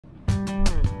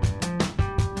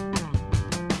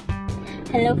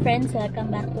Hello friends, welcome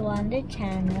back to Wonder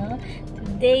Channel.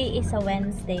 Today is a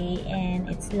Wednesday and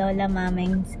it's Lola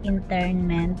Mameng's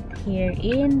internment here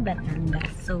in Batangas.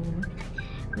 So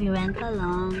we went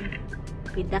along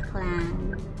with the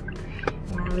clan.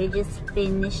 Yeah, we just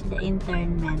finished the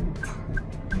internment.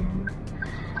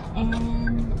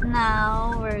 And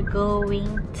now we're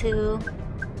going to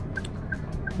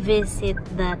visit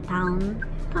the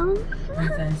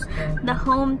the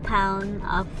hometown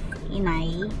of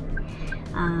Inay.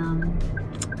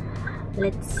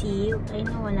 Let's see. I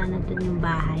know wala na dun yung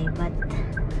bahay, but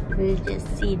we'll just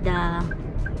see the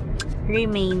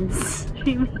remains.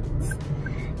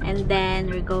 And then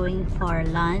we're going for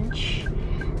lunch,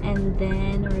 and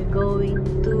then we're going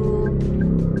to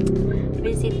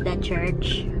visit the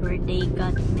church where they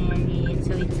got married.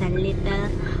 So it's a little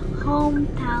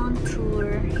hometown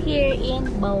tour here in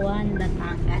Bawan,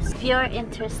 Batangas. If you're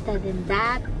interested in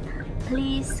that,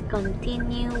 please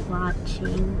continue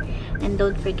watching, and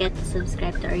don't forget to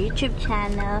subscribe to our YouTube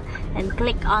channel and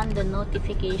click on the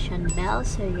notification bell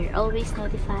so you're always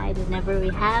notified whenever we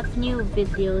have new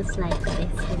videos like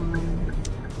this one.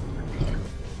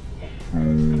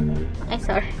 Ay,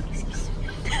 sorry. Excuse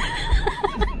me.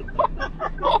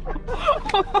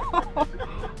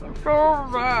 So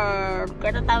bad.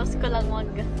 Katatapos ko lang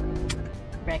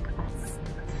mag-breakfast.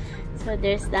 So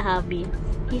there's the hubby.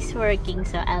 He's working,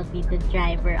 so I'll be the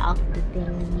driver of the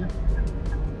day.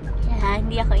 Yeah,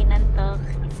 hindi ako inantok.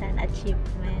 It's an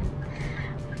achievement.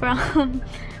 From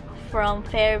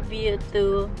Fairview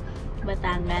to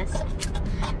Batangas.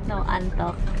 No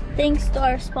antok. Thanks to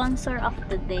our sponsor of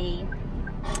the day.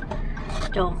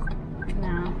 Joke.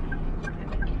 No.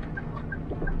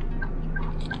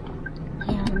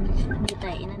 Ayan, hindi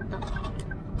tayo inantok.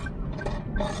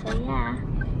 So yeah.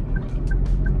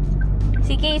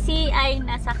 Si Casey ay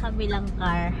nasa kabilang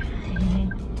car.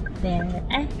 There.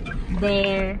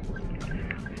 There.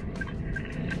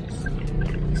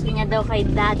 Gusto niya daw kay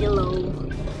Daddy Low.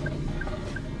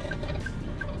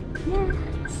 Yeah.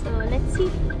 So, let's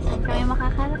see. Saan kami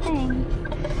makakarating?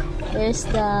 There's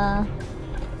the...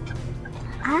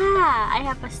 I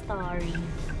have a story.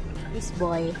 This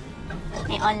boy.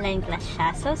 May online class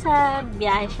siya. So, sa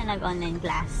biyahe siya nag-online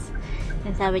class.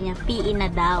 Then sabi niya, PE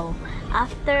na daw.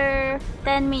 After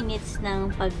 10 minutes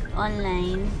ng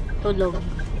pag-online, tulog.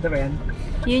 Ito ba yan?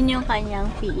 Yun yung kanyang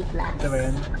PE class. Ito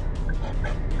ba yan?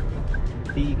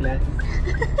 PE class?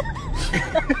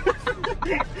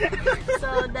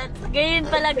 So, ganyan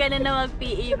pala ganun na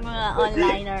mag-PE yung mga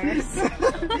onliners.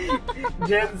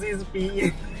 Gen Z's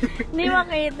PE. Hindi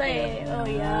makita eh. Oh,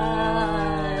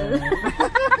 yan.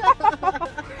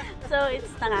 So,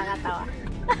 it's nakakatawa.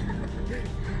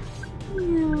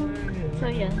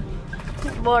 So, yan.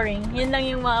 Boring. Yun lang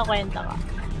yung mga kwento ko.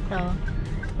 So,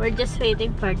 we're just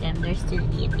waiting for them. They're still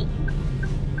eating.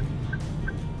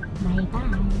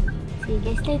 Bye-bye. See you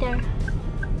guys later.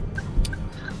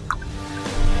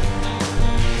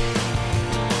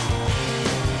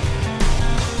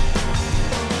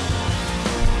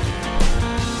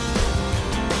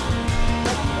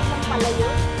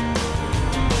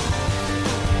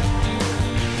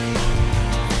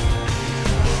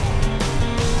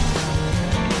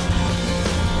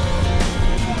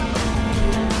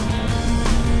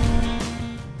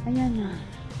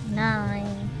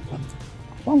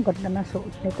 Ang ganda na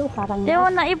suot nito, parang... Di mo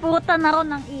naiputan ako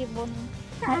ng ibon.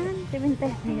 Saan?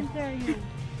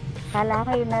 Kala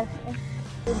ko yun na...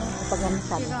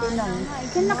 Pag-amisan.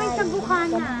 Diyan na kayo sa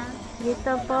Bukana.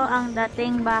 Dito po ang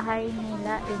dating bahay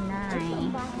nila, Inay. Ito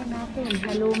ang bahay natin,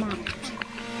 haluma.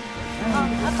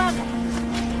 Oh, apag.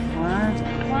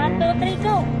 1, 2, 3,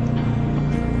 go!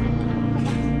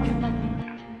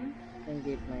 Ang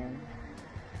gate na yan.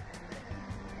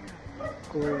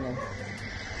 Cool na.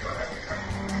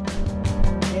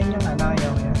 Yan yung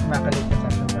yung makalit na sa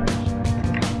charge.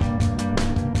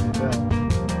 Well.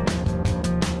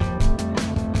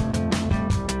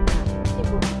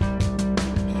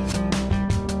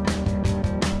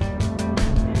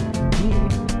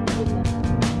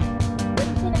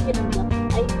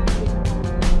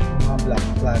 Mga black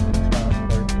flag, mga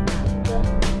sporty.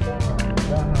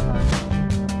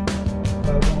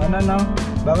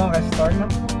 Bagong restore no?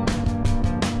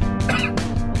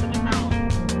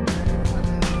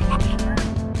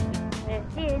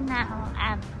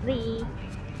 The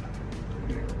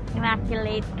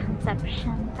Immaculate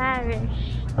Conception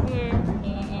Parish here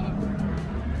in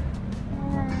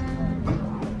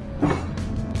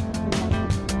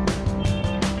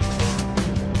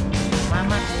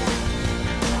Mama.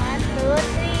 1, 2,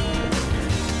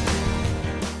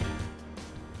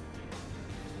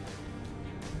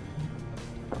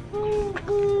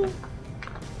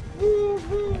 3.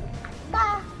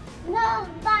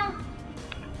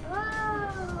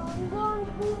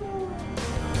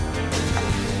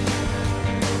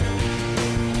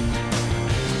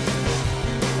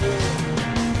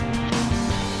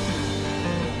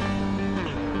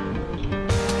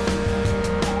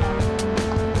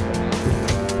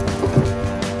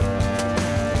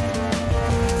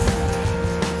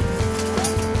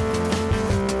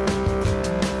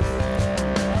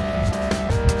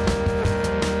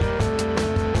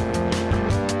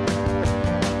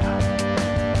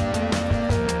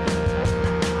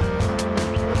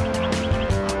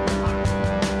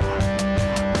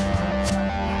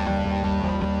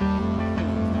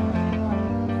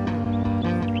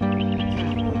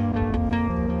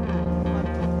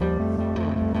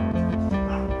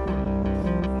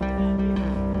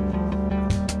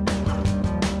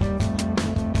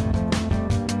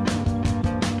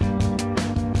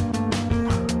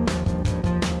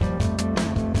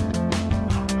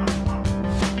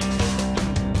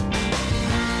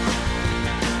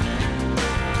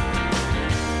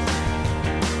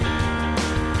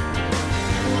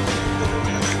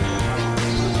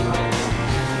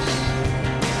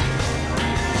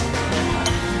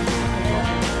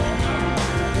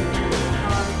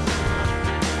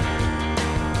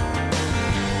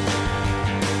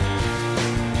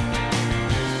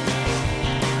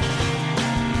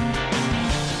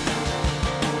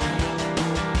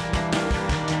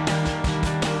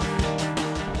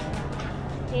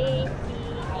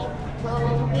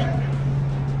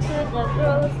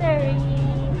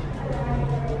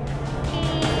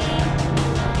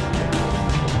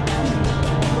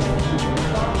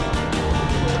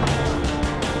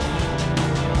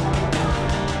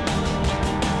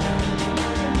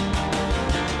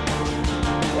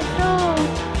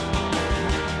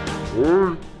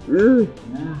 Oh.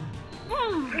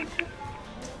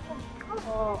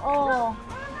 No.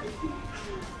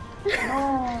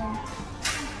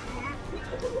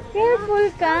 Careful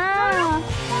ka.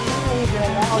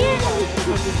 Ayan.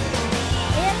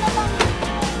 Ayan na lang.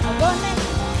 Go next.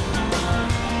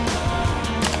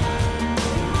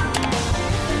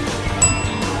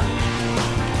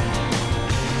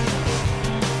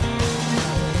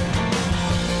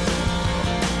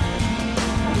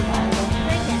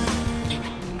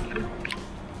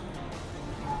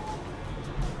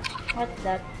 What's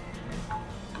that?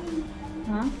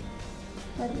 Huh?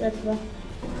 What's that ba?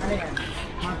 Ano yan?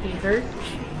 Mga fingers?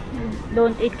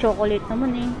 Don't eat chocolate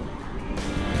naman eh.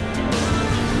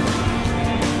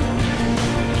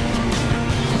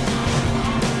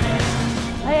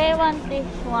 I want this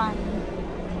one.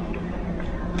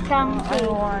 Chunky.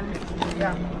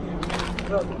 Yeah.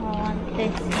 Go. I want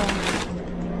this one.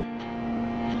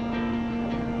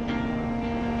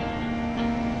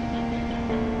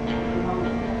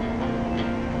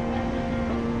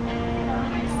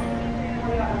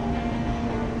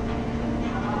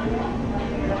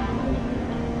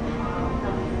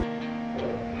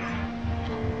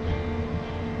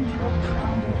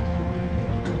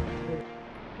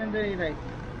 And the right.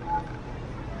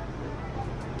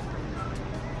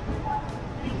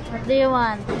 What do you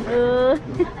want?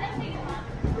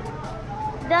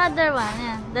 The other one,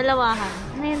 yeah. Dalawahan.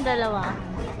 Ano yung dalawa?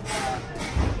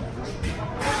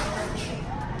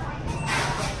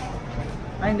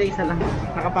 Ay, hindi, isa lang.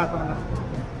 Nakapatong na.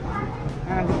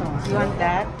 Ano gusto mo? You want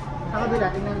that? Ako bila,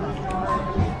 tingnan mo.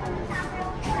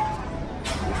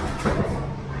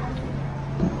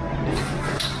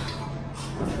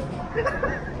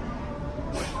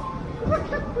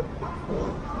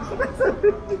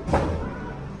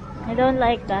 I don't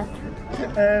like that.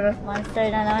 Ano?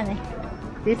 Monster na naman eh.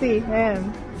 Easy, ayan.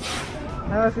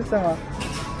 Ano gusto mo?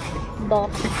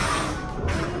 Box.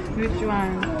 Which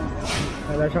one?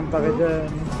 Wala siyang pake dyan.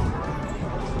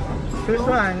 Choose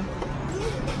one.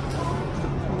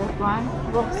 This one?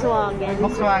 Volkswagen.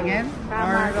 Volkswagen or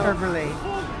Camaro. Chevrolet?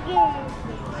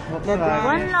 Volkswagen.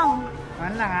 One lang.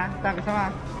 One lang ha? Ito, gusto mo?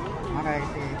 Okay,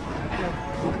 sige.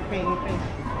 Pay.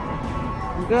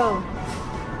 Go.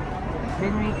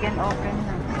 Then we can open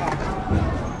na.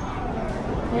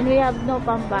 When we have no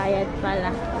pambayad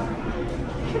pala.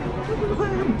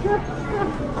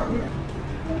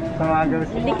 Sa mga girls.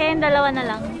 Hindi kayong dalawa na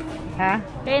lang. Ha?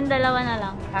 Kayong dalawa na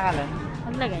lang. Akalan?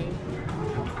 Maglagay.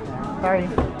 Sorry.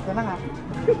 Ito na nga.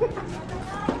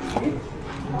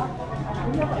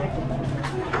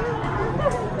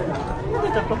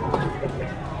 Ito po.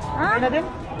 Ah? Ano din?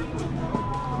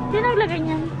 Hindi naglagay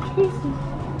niyan.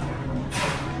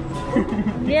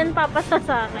 Hindi yan papasa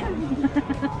sa akin.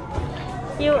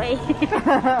 QA.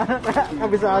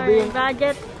 Kabisado Or yung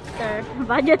budgeter.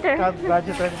 Budgeter.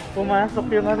 budget. Pumasok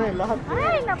yung ano eh, lahat.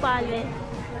 Ay, napali.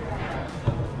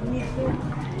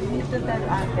 Dito tayo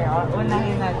ate.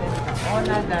 Unahin natin.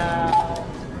 Una daw.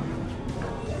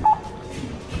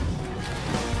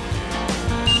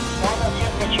 Normal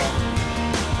temperature.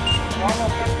 Normal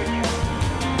temperature.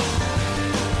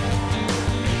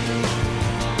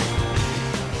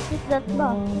 Is that ba?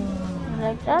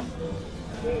 Like that?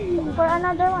 For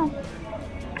another one.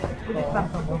 Pilit lang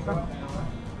sa busa.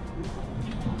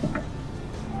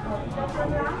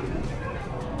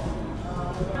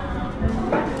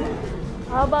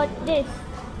 How about this?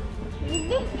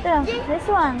 Ito, this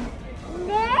one.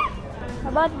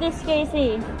 How about this,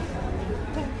 Casey?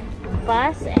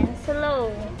 Fast and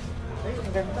slow. Ay,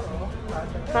 ang ganda oh.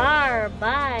 Car,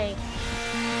 bike.